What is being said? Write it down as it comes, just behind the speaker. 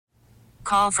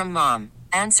call from mom.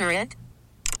 Answer it.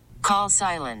 Call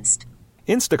silenced.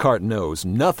 Instacart knows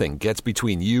nothing gets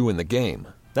between you and the game.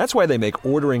 That's why they make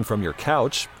ordering from your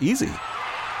couch easy.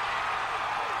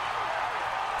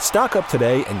 Stock up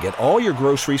today and get all your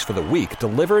groceries for the week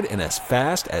delivered in as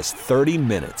fast as 30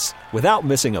 minutes without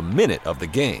missing a minute of the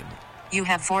game. You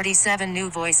have 47 new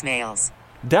voicemails.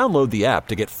 Download the app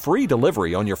to get free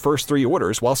delivery on your first 3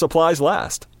 orders while supplies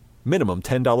last. Minimum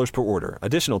 $10 per order.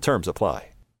 Additional terms apply.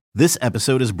 This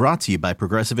episode is brought to you by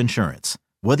Progressive Insurance.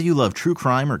 Whether you love true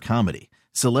crime or comedy,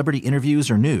 celebrity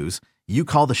interviews or news, you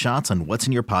call the shots on what's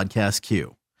in your podcast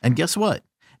queue. And guess what?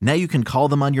 Now you can call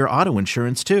them on your auto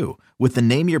insurance too with the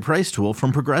Name Your Price tool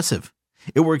from Progressive.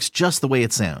 It works just the way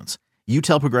it sounds. You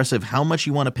tell Progressive how much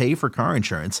you want to pay for car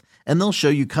insurance, and they'll show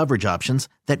you coverage options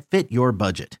that fit your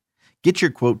budget. Get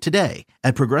your quote today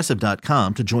at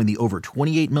Progressive.com to join the over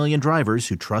 28 million drivers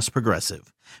who trust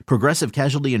Progressive. Progressive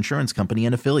Casualty Insurance Company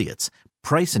and Affiliates.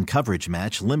 Price and coverage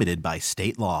match limited by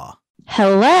state law.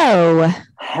 Hello.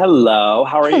 Hello.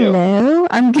 How are you? Hello.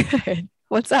 I'm good.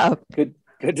 What's up? Good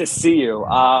to see you.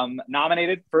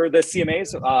 Nominated for the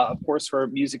CMAs, of course, for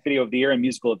Music Video of the Year and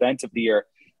Musical Event of the Year.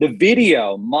 The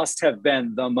video must have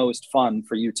been the most fun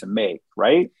for you to make,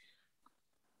 right?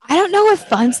 I don't know if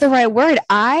fun's the right word.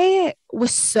 I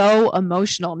was so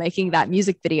emotional making that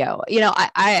music video. You know,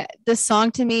 this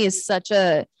song to me is it's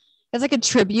like a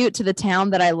tribute to the town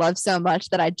that I love so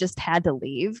much that I just had to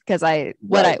leave because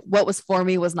what was for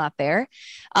me was not there.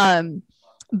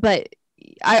 But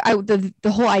the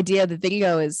whole idea of the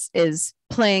video is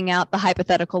playing out the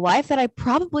hypothetical life that I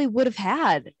probably would have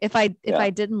had if I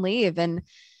didn't leave. And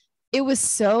it was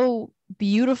so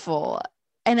beautiful.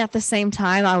 And at the same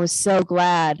time, I was so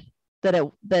glad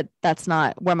that's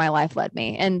not where my life led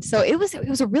me. And so it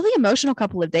was a really emotional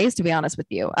couple of days, to be honest with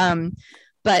you.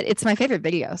 But it's my favorite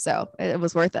video. So it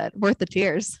was worth the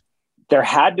tears. There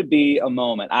had to be a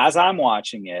moment as I'm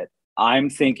watching it.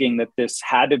 I'm thinking that this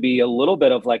had to be a little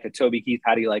bit of like a Toby Keith,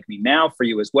 How Do You Like Me Now for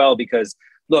you as well, because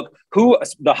look,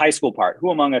 the high school part, who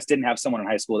among us didn't have someone in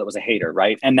high school that was a hater,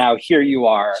 right? And now here you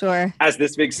are as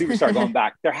this big superstar going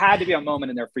back. There had to be a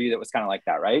moment in there for you that was kind of like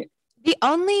that, right? The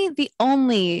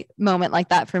only moment like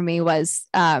that for me was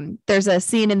there's a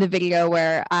scene in the video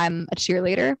where I'm a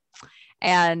cheerleader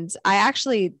and I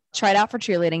actually tried out for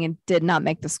cheerleading and did not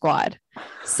make the squad.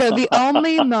 So the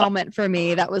only moment for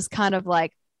me that was kind of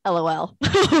like, LOL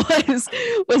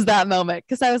was that moment.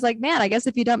 Cause I was like, man, I guess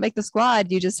if you don't make the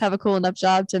squad, you just have a cool enough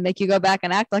job to make you go back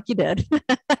and act like you did.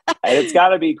 And it's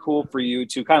gotta be cool for you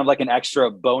to kind of like an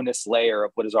extra bonus layer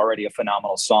of what is already a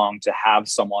phenomenal song to have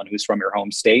someone who's from your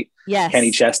home state, yes, Kenny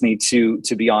Chesney, to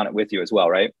be on it with you as well,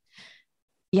 right?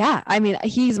 Yeah. I mean,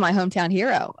 he's my hometown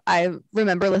hero. I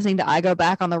remember listening to I Go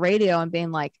Back on the radio and being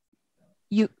like,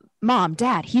 Mom,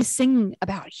 Dad, he's singing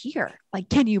about here. Like,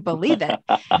 can you believe it?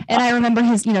 And I remember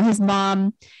his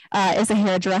mom is a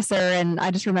hairdresser. And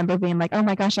I just remember being like, oh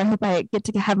my gosh, I hope I get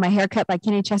to have my hair cut by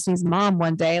Kenny Chesney's mom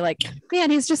one day. Like, man,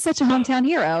 he's just such a hometown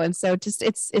hero. And so just,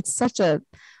 it's such a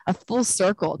full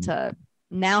circle to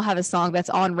now have a song that's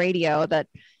on radio that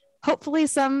hopefully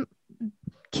some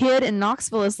kid in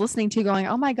Knoxville is listening to going,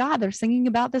 oh my God, they're singing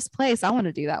about this place. I want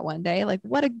to do that one day. Like,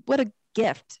 what a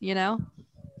gift, you know?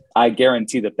 I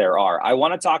guarantee that there are. I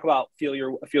want to talk about Feel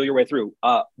Your Way Through.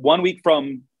 1 week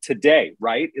from today,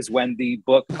 right, is when the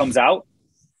book comes out.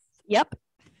 Yep.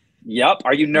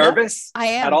 Are you nervous? I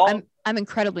am. At all? I'm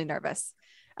incredibly nervous.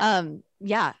 It's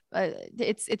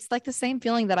like the same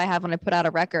feeling that I have when I put out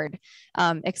a record,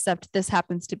 except this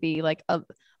happens to be like a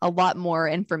lot more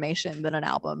information than an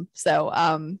album. So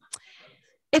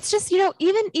it's just,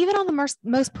 even on the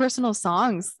most personal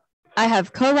songs, I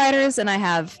have co-writers and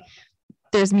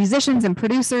there's musicians and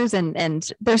producers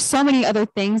and there's so many other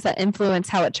things that influence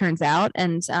how it turns out.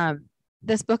 And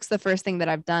this book's the first thing that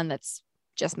I've done that's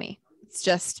just me. It's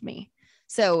just me.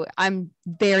 So I'm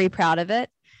very proud of it.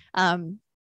 And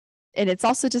it's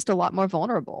also just a lot more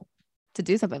vulnerable to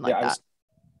do something like that.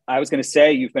 I was going to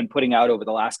say, you've been putting out over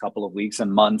the last couple of weeks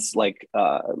and months, like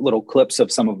little clips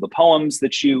of some of the poems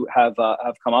that you have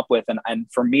come up with. And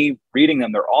for me reading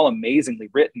them, they're all amazingly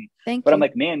written. Thank you. I'm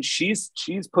like, man, she's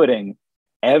putting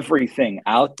everything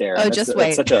out there. Oh, just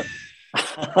wait. Such a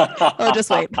oh,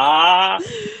 just wait.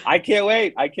 I can't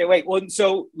wait. Well,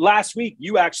 so last week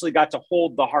you actually got to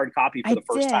hold the hard copy for the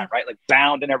first time, right? Like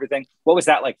bound and everything. What was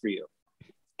that like for you?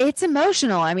 It's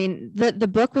emotional. I mean, the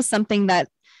book was something that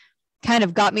kind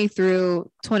of got me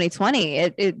through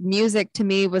 2020. Music to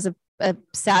me was a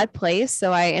sad place.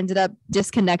 So I ended up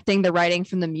disconnecting the writing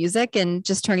from the music and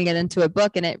just turning it into a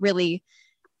book. And it really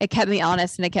it kept me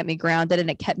honest and it kept me grounded and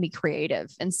it kept me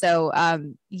creative. And so,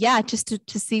 just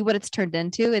to see what it's turned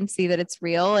into and see that it's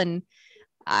real. And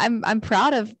I'm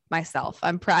proud of myself.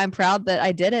 I'm proud that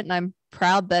I did it. And I'm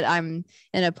proud that I'm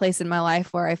in a place in my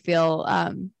life where I feel,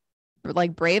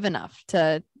 like brave enough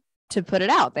to put it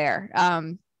out there.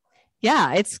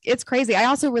 It's crazy. I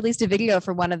also released a video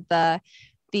for one of the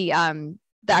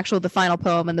final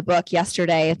poem in the book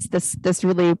yesterday. It's this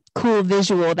really cool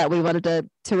visual that we wanted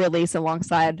to release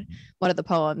alongside one of the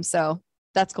poems. So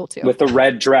that's cool too. With the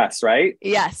red dress, right?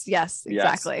 Yes,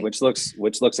 exactly. Yes,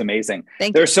 which looks amazing.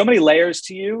 There's so many layers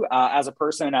to you as a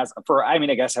person, I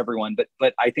guess everyone,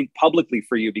 but I think publicly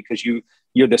for you, because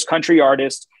you're this country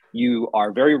artist. You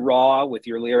are very raw with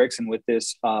your lyrics and with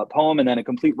this poem, and then a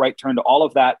complete right turn to all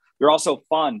of that. You're also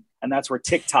fun, and that's where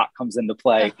TikTok comes into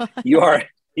play. You're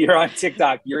on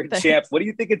TikTok. You're a champ. What do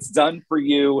you think it's done for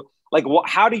you? Like,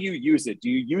 how do you use it? Do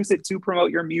you use it to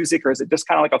promote your music, or is it just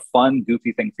kind of like a fun,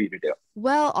 goofy thing for you to do?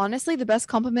 Well, honestly, the best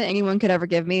compliment anyone could ever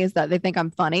give me is that they think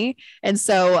I'm funny. And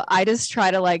so I just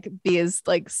try to like be as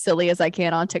like silly as I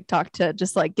can on TikTok to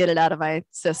just like get it out of my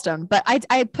system. But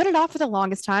I put it off for the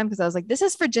longest time because I was like, this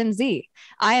is for Gen Z.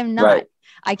 I am not. Right.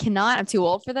 I cannot. I'm too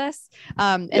old for this.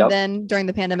 Then during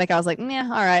the pandemic, I was like, yeah,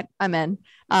 all right, I'm in.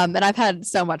 And I've had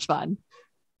so much fun.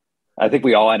 I think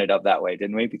we all ended up that way,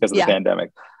 didn't we? Because of the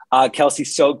pandemic. Kelsey,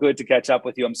 so good to catch up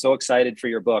with you. I'm so excited for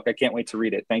your book. I can't wait to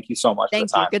read it. Thank you so much. Thank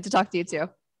you. Good to talk to you too.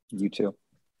 You too.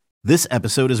 This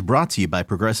episode is brought to you by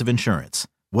Progressive Insurance.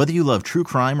 Whether you love true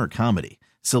crime or comedy,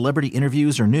 celebrity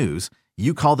interviews or news,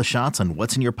 you call the shots on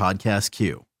what's in your podcast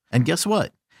queue. And guess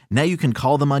what? Now you can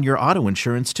call them on your auto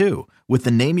insurance too, with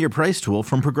the Name Your Price tool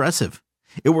from Progressive.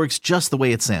 It works just the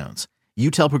way it sounds.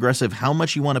 You tell Progressive how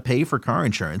much you want to pay for car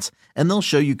insurance, and they'll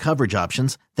show you coverage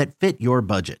options that fit your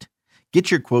budget. Get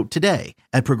your quote today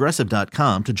at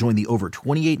Progressive.com to join the over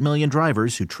 28 million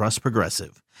drivers who trust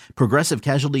Progressive. Progressive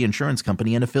Casualty Insurance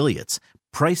Company and Affiliates.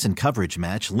 Price and coverage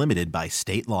match limited by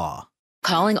state law.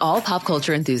 Calling all pop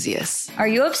culture enthusiasts. Are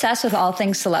you obsessed with all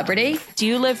things celebrity? Do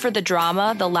you live for the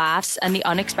drama, the laughs, and the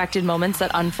unexpected moments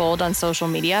that unfold on social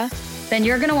media? Then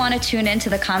you're going to want to tune in to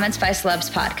the Comments by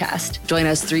Celebs podcast. Join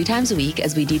us 3 times a week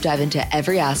as we deep dive into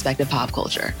every aspect of pop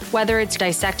culture. Whether it's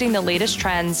dissecting the latest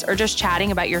trends or just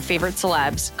chatting about your favorite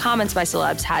celebs, Comments by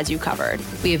Celebs has you covered.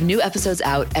 We have new episodes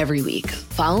out every week.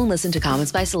 Follow and listen to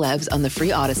Comments by Celebs on the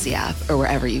free Odyssey app or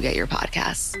wherever you get your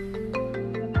podcasts.